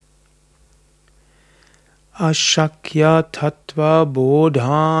Ashakya tattva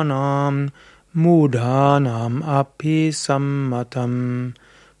bodhanam mudhanam api sammatam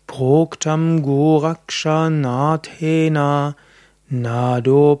proktam gorakshanathena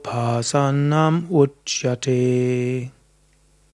nadopasanam uchyate.